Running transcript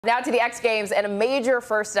Now to the X Games and a major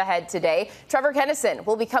first ahead today. Trevor Kennison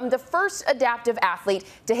will become the first adaptive athlete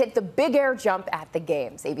to hit the big air jump at the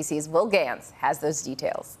Games. ABC's Will Gans has those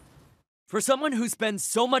details. For someone who spends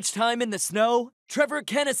so much time in the snow, Trevor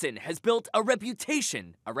Kennison has built a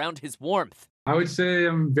reputation around his warmth. I would say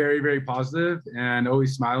I'm very, very positive and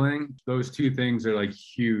always smiling. Those two things are like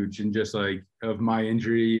huge and just like of my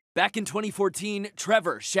injury. Back in 2014,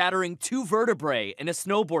 Trevor shattering 2 vertebrae in a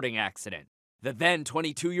snowboarding accident. The then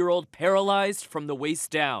 22-year-old paralyzed from the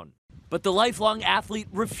waist down. But the lifelong athlete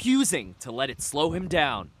refusing to let it slow him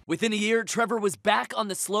down. Within a year, Trevor was back on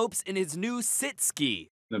the slopes in his new sit ski.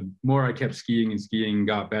 The more I kept skiing and skiing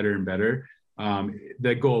got better and better,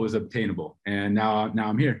 that goal was obtainable. And now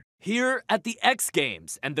I'm here. Here at the X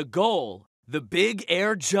Games, and the goal, the big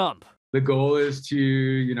air jump. The goal is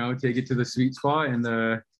to, take it to the sweet spot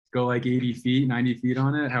and go like 80 feet, 90 feet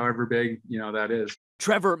on it, however big, that is.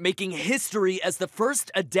 Trevor making history as the first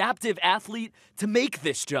adaptive athlete to make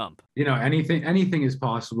this jump. Anything is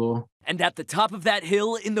possible. And at the top of that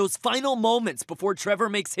hill, in those final moments before Trevor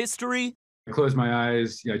makes history, I close my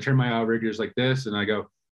eyes, I turn my outriggers like this, and I go,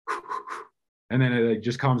 and then it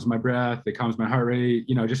just calms my breath, it calms my heart rate,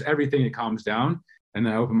 just everything, it calms down. And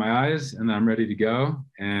then I open my eyes, and then I'm ready to go,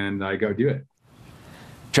 and I go do it.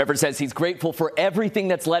 Trevor says he's grateful for everything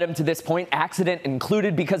that's led him to this point, accident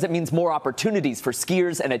included, because it means more opportunities for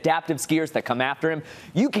skiers and adaptive skiers that come after him.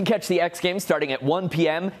 You can catch the X Games starting at 1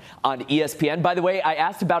 p.m. on ESPN. By the way, I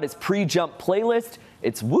asked about his pre-jump playlist.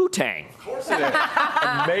 It's Wu-Tang. Of course it is.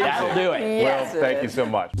 Amazing. That'll do it. Yes, Well, thank you so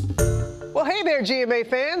much. Well, hey there, GMA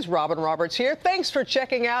fans. Robin Roberts here. Thanks for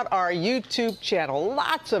checking out our YouTube channel.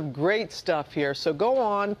 Lots of great stuff here. So go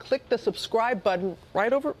on, click the subscribe button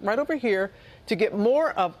right over here to get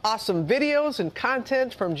more of awesome videos and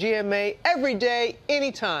content from GMA every day,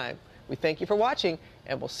 anytime. We thank you for watching,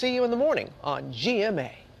 and we'll see you in the morning on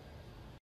GMA.